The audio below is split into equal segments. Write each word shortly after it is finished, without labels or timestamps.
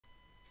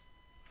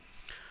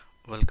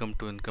Welcome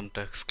to income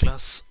tax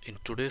class. In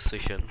today's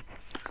session,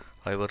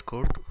 I work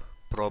out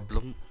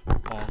problem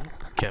on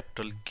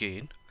capital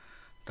gain,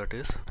 that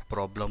is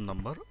problem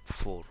number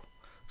 4.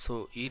 So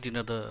ಈ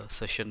ದಿನದ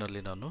session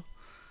ಅಲ್ಲಿ ನಾನು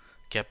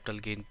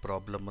capital gain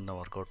problem ಅನ್ನು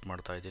workout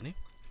ಮಾಡ್ತಾ ಇದ್ದೀನಿ.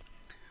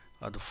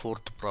 ಅದು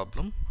fourth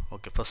problem.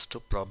 Okay, first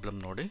problem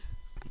ನೋಡಿ.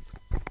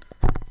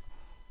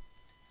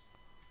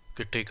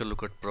 Take a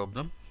look at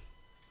problem.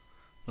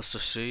 Mr.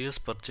 Shreyas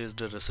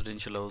purchased a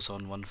residential house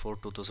on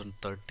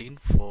 1/4/2013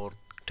 for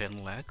 10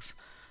 lakhs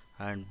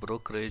and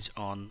brokerage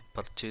on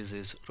purchase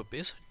is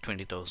rupees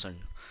 20,000.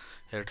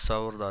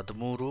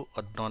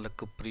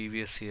 2013-14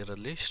 previous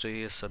ಇಯರಲ್ಲಿ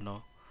Shreyas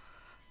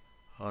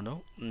ಅವನು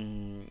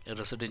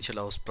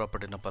residential house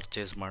ಪ್ರಾಪರ್ಟಿನ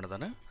purchase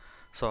ಮಾಡಿದಾನೆ.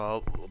 So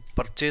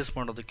purchase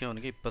ಮಾಡೋದಕ್ಕೆ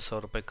ಅವನಿಗೆ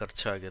 20,000 ರೂಪಾಯಿ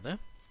ಖರ್ಚಾಗಿದೆ.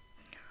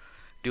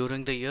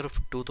 During the year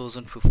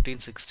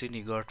 2015-16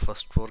 he got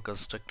first floor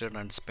constructed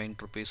and spent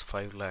rupees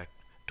 5 lakh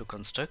to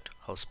construct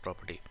house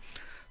property.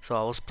 So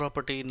house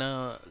ಪ್ರಾಪರ್ಟಿನ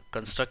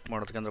construct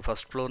ಮಾಡೋದಕ್ಕೆ ಅಂದರೆ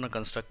first ಫ್ಲೋರ್ನ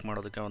construct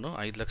ಮಾಡೋದಕ್ಕೆ ಅವನು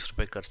 5 ಲಕ್ಷ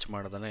ರೂಪಾಯಿ ಖರ್ಚು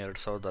ಮಾಡಿದಾನೆ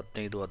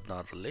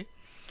 2015-16ರಲ್ಲಿ.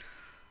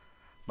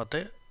 ಮತ್ತು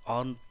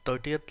ಆನ್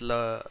 30th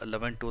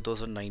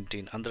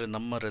 11/2019 ಅಂದರೆ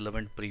ನಮ್ಮ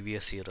ರೆಲೆವೆಂಟ್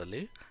ಪ್ರೀವಿಯಸ್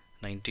ಇಯರಲ್ಲಿ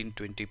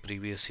 19-20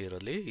 ಪ್ರೀವಿಯಸ್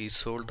ಇಯರಲ್ಲಿ ಈ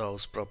sold the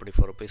house property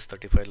for rupees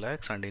 35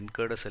 lakhs and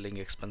incurred selling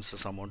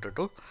expenses amounted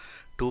to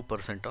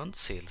 2% on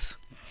sales.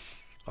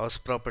 House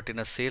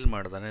ಪ್ರಾಪರ್ಟಿನ sale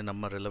ಮಾಡಿದಾನೆ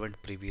ನಮ್ಮ ರೆಲೆವೆಂಟ್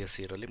ಪ್ರೀವಿಯಸ್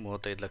ಇಯರಲ್ಲಿ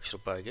 35 ಲಕ್ಷ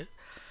ರೂಪಾಯಿಗೆ,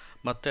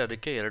 ಮತ್ತು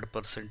ಅದಕ್ಕೆ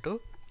 2%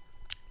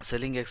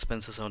 ಸೆಲ್ಲಿಂಗ್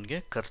ಎಕ್ಸ್ಪೆನ್ಸಸ್ ಅವನಿಗೆ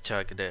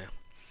ಖರ್ಚಾಗಿದೆ.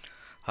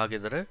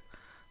 ಹಾಗಿದ್ದರೆ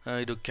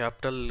ಇದು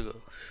ಕ್ಯಾಪಿಟಲ್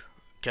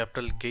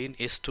ಗೇನ್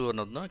ಎಷ್ಟು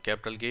ಅನ್ನೋದನ್ನ,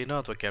 ಕ್ಯಾಪಿಟಲ್ ಗೇನು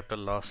ಅಥವಾ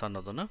ಕ್ಯಾಪಿಟಲ್ ಲಾಸ್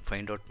ಅನ್ನೋದನ್ನು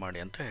ಫೈಂಡ್ ಔಟ್ ಮಾಡಿ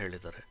ಅಂತ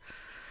ಹೇಳಿದ್ದಾರೆ.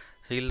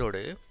 ಇಲ್ಲಿ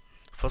ನೋಡಿ,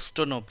 ಫಸ್ಟು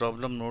ನಾವು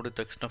ಪ್ರಾಬ್ಲಮ್ ನೋಡಿದ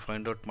ತಕ್ಷಣ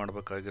ಫೈಂಡ್ ಔಟ್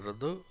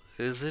ಮಾಡಬೇಕಾಗಿರೋದು,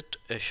 is it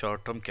A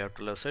short term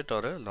capital asset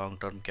R A long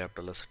term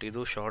capital asset.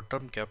 ಇದು short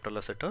term capital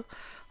asset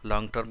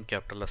long term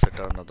capital asset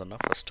ಅನ್ನೋದನ್ನು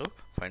ಫಸ್ಟು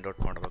ಫೈಂಡ್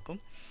ಔಟ್ ಮಾಡಬೇಕು.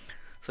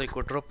 ಸೊ ಈ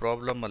ಕೊಟ್ಟಿರೋ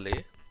ಪ್ರಾಬ್ಲಮಲ್ಲಿ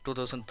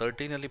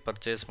 2013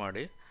 ಪರ್ಚೇಸ್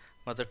ಮಾಡಿ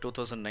ಮತ್ತು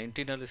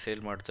 2019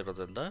 sale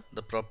ಮಾಡ್ತಿರೋದ್ರಿಂದ the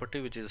property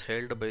which is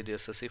held by the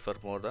SSC for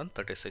more than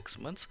 36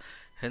 months,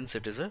 hence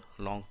it is A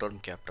long term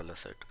capital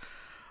asset.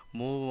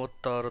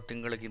 36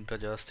 ತಿಂಗಳಿಗಿಂತ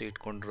ಜಾಸ್ತಿ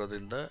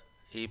ಇಟ್ಕೊಂಡಿರೋದ್ರಿಂದ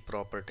ಈ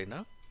ಪ್ರಾಪರ್ಟಿನ,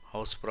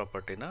 house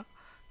ಪ್ರಾಪರ್ಟಿನ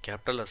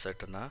capital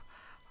ಅಸೆಟನ್ನು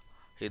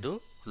ಇದು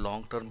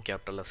ಲಾಂಗ್ ಟರ್ಮ್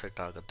ಕ್ಯಾಪಿಟಲ್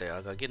ಅಸೆಟ್ ಆಗುತ್ತೆ.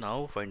 ಹಾಗಾಗಿ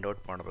ನಾವು ಫೈಂಡ್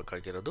ಔಟ್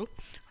ಮಾಡಬೇಕಾಗಿರೋದು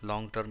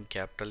ಲಾಂಗ್ ಟರ್ಮ್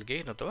ಕ್ಯಾಪಿಟಲ್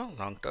ಗೇನ್ ಅಥವಾ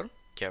long term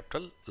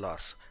capital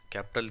loss.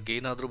 Capital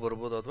gain ಆದರೂ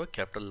ಬರ್ಬೋದು ಅಥವಾ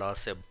ಕ್ಯಾಪಿಟಲ್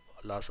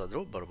ಲಾಸ್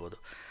ಆದರೂ ಬರ್ಬೋದು.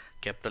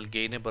 ಕ್ಯಾಪಿಟಲ್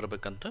ಗೇನೇ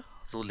ಬರಬೇಕಂತ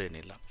ರೂಲ್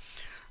ಏನಿಲ್ಲ.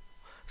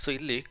 ಸೊ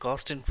ಇಲ್ಲಿ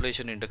ಕಾಸ್ಟ್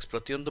ಇನ್ಫ್ಲೇಷನ್ ಇಂಡೆಕ್ಸ್,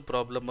 ಪ್ರತಿಯೊಂದು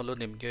ಪ್ರಾಬ್ಲಮಲ್ಲೂ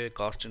ನಿಮಗೆ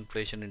ಕಾಸ್ಟ್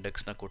ಇನ್ಫ್ಲೇಷನ್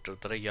ಇಂಡೆಕ್ಸ್ನ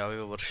ಕೊಟ್ಟಿರ್ತಾರೆ.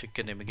 ಯಾವ್ಯಾವ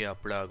ವರ್ಷಕ್ಕೆ ನಿಮಗೆ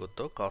ಅಪ್ಲೈ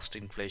ಆಗುತ್ತೋ ಕಾಸ್ಟ್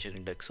ಇನ್ಫ್ಲೇಷನ್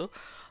ಇಂಡೆಕ್ಸು,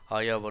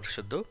 ಆಯಾ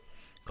ವರ್ಷದ್ದು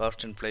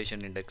ಕಾಸ್ಟ್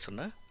ಇನ್ಫ್ಲೇಷನ್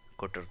ಇಂಡೆಕ್ಸನ್ನು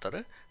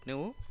ಕೊಟ್ಟಿರ್ತಾರೆ.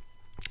 ನೀವು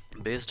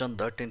ಬೇಸ್ಡ್ ಆನ್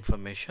ದಟ್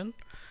ಇನ್ಫಾರ್ಮೇಷನ್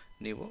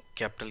ನೀವು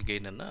ಕ್ಯಾಪಿಟಲ್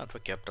ಗೇನನ್ನು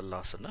ಅಥವಾ ಕ್ಯಾಪಿಟಲ್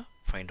ಲಾಸನ್ನು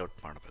ಫೈಂಡ್ ಔಟ್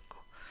ಮಾಡಬೇಕು.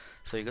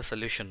 ಸೊ ಈಗ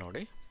ಸೊಲ್ಯೂಷನ್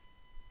ನೋಡಿ.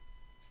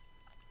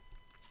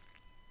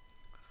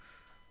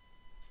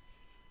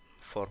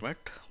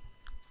 ಫಾರ್ಮ್ಯಾಟ್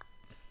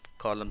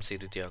ಕಾಲಮ್ಸ್ ಈ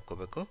ರೀತಿ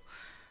ಹಾಕ್ಕೋಬೇಕು.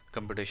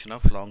 Computation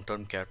of long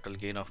term capital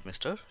gain of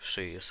mister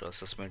Shreyas.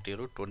 Assessment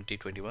year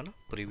 2021,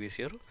 previous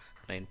year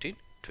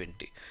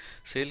 19-20.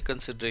 Sale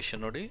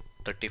consideration ನೋಡಿ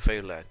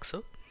 35 lakhs,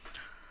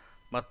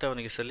 ಮತ್ತು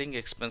ಅವನಿಗೆ ಸೆಲ್ಲಿಂಗ್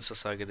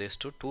ಎಕ್ಸ್ಪೆನ್ಸಸ್ ಆಗಿದೆ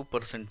ಎಷ್ಟು,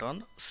 2%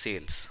 ಆನ್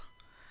ಸೇಲ್ಸ್.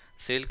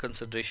 ಸೇಲ್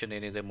ಕನ್ಸಿಡ್ರೇಷನ್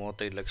ಏನಿದೆ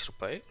 35 ಲಕ್ಷ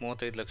ರೂಪಾಯಿ.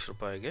 35 ಲಕ್ಷ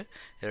ರೂಪಾಯಿಗೆ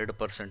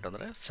 2%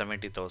 ಅಂದರೆ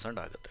 70,000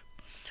 ಆಗುತ್ತೆ.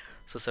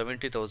 ಸೊ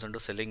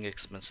 70,000 ಸೆಲ್ಲಿಂಗ್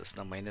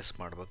ಎಕ್ಸ್ಪೆನ್ಸಸ್ನ ಮೈನಸ್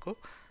ಮಾಡಬೇಕು.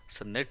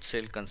 ಸೊ ನೆಟ್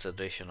ಸೇಲ್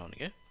ಕನ್ಸಿಡ್ರೇಷನ್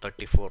ಅವನಿಗೆ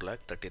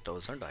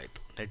 34,30,000 ಆಯಿತು.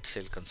 Net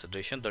sale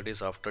consideration, that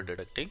is after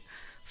deducting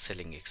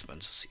selling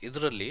expenses.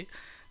 ಇದರಲ್ಲಿ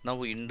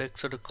ನಾವು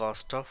ಇಂಡೆಕ್ಸ್ಡ್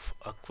ಕಾಸ್ಟ್ ಆಫ್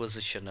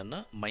ಅಕ್ವಿಸಿಷನನ್ನು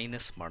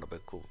ಮೈನಸ್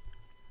ಮಾಡಬೇಕು.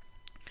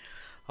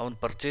 ಅವನು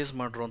ಪರ್ಚೇಸ್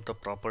ಮಾಡಿರುವಂಥ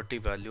ಪ್ರಾಪರ್ಟಿ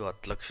ವ್ಯಾಲ್ಯೂ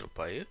 10 ಲಕ್ಷ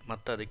ರೂಪಾಯಿ,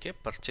 ಮತ್ತು ಅದಕ್ಕೆ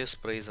ಪರ್ಚೇಸ್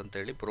ಪ್ರೈಸ್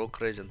ಅಂತೇಳಿ,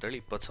 ಬ್ರೋಕರೇಜ್ ಅಂತೇಳಿ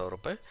 20,000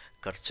 ರೂಪಾಯಿ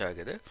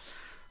ಖರ್ಚಾಗಿದೆ.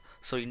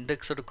 So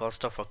indexed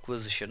cost of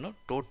ಅಕ್ವಿಸಿಷನ್ನು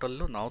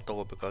total ನಾವು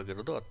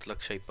ತೊಗೋಬೇಕಾಗಿರೋದು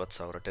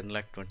 10,20,000,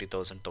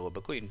 10,20,000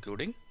 ತೊಗೋಬೇಕು,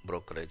 including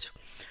brokerage.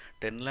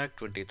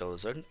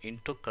 10,20,000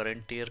 into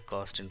current year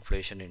cost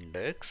inflation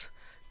index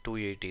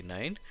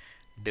 289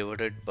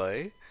 divided by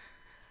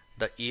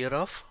the year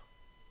of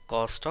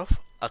cost of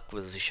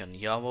acquisition.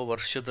 ಯಾವ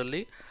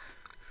ವರ್ಷದಲ್ಲಿ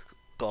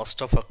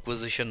ಕಾಸ್ಟ್ ಆಫ್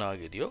ಅಕ್ವಿಸಿಷನ್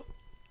ಆಗಿದೆಯೋ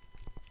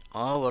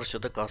ಆ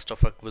ವರ್ಷದ ಕಾಸ್ಟ್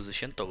ಆಫ್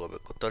ಅಕ್ವಿಸಿಷನ್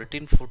ತೊಗೋಬೇಕು.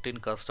 13-14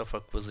 cost of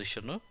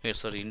ಅಕ್ವಿಸಿಷನ್ನು,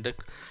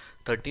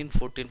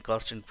 13-14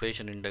 cost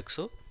inflation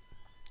index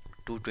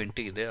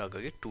 220 ಇದೆ,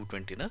 ಹಾಗಾಗಿ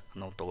 220ನ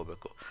ನಾವು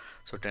ತೊಗೋಬೇಕು.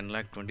 ಸೊ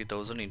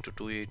 10,20,000 ಇಂಟು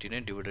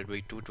 289 ಡಿವೈಡೆಡ್ ಬೈ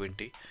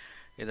 220,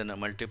 ಇದನ್ನು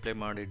ಮಲ್ಟಿಪ್ಲೈ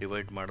ಮಾಡಿ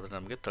ಡಿವೈಡ್ ಮಾಡಿದ್ರೆ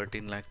ನಮಗೆ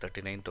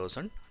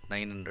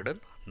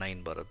 13,39,909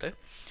 ಬರುತ್ತೆ.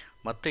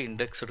 ಮತ್ತು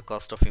ಇಂಡೆಕ್ಸ್ಡ್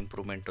ಕಾಸ್ಟ್ ಆಫ್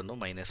ಇಂಪ್ರೂವ್ಮೆಂಟನ್ನು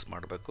ಮೈನಸ್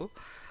ಮಾಡಬೇಕು.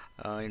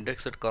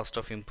 ಇಂಡೆಕ್ಸ್ಡ್ ಕಾಸ್ಟ್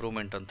ಆಫ್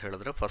ಇಂಪ್ರೂವ್ಮೆಂಟ್ ಅಂತ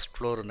ಹೇಳಿದ್ರೆ ಫಸ್ಟ್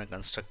ಫ್ಲೋರನ್ನು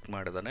ಕನ್ಸ್ಟ್ರಕ್ಟ್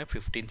ಮಾಡಿದಾನೆ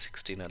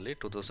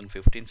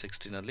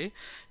 2015-16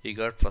 ಈ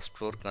got first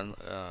floor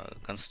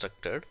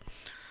constructed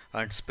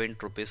and spent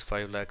rupees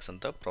 5 lakhs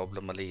ಅಂತ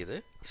ಪ್ರಾಬ್ಲಮಲ್ಲಿ ಇದೆ.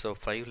 So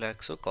 5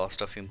 lakhs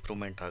cost of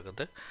improvement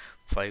ಆಗುತ್ತೆ.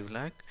 5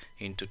 lakh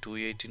into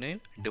 289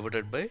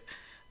 divided by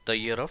the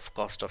year of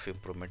cost of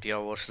improvement.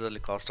 ಯಾವ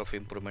ವರ್ಷದಲ್ಲಿ ಕಾಸ್ಟ್ ಆಫ್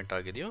ಇಂಪ್ರೂವ್ಮೆಂಟ್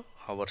ಆಗಿದೆಯೋ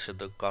ಆ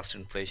ವರ್ಷದ ಕಾಸ್ಟ್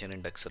ಇನ್ಫ್ಲೇಷನ್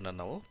ಇಂಡೆಕ್ಸನ್ನು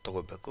ನಾವು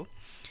ತೊಗೋಬೇಕು.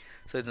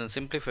 ಸೊ ಇದನ್ನು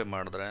ಸಿಂಪ್ಲಿಫೈ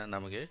ಮಾಡಿದ್ರೆ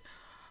ನಮಗೆ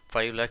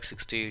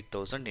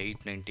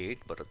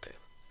 5,68,898 ಬರುತ್ತೆ.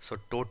 ಸೊ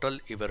ಟೋಟಲ್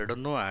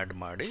ಇವೆರಡನ್ನೂ ಆ್ಯಡ್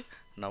ಮಾಡಿ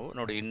ನಾವು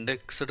ನೋಡಿ,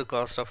 indexed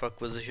cost of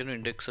acquisition,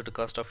 indexed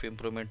cost of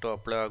improvement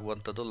apply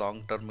ಆಗುವಂಥದ್ದು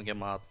ಲಾಂಗ್ ಟರ್ಮ್ಗೆ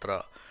ಮಾತ್ರ,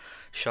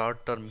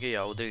 ಶಾರ್ಟ್ ಟರ್ಮ್ಗೆ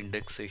ಯಾವುದೇ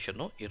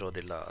ಇಂಡೆಕ್ಸೇಷನ್ನು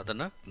ಇರೋದಿಲ್ಲ,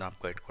 ಅದನ್ನು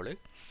ಜ್ಞಾಪಕ ಇಟ್ಕೊಳ್ಳಿ.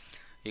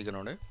 ಈಗ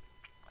ನೋಡಿ,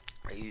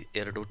 ಈ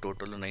ಎರಡು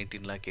ಟೋಟಲು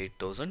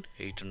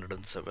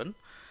 19,08,807.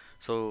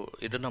 ಸೊ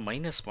ಇದನ್ನು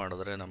ಮೈನಸ್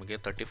ಮಾಡಿದ್ರೆ ನಮಗೆ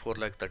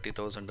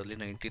 34,30,000ಅಲ್ಲಿ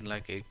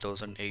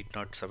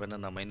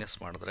 19,08,807 ಮೈನಸ್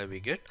ಮಾಡಿದ್ರೆ we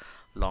get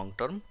long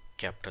term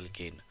capital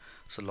gain.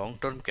 So long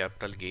term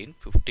capital gain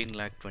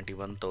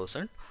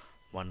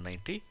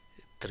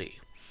 15,21,193.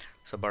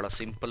 So ಭಾಳ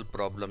ಸಿಂಪಲ್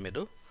ಪ್ರಾಬ್ಲಮ್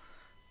ಇದು,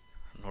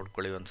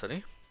 ನೋಡ್ಕೊಳ್ಳಿ ಒಂದ್ಸರಿ.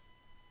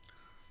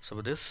 So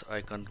with this I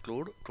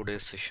conclude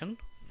today's session.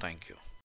 Thank you.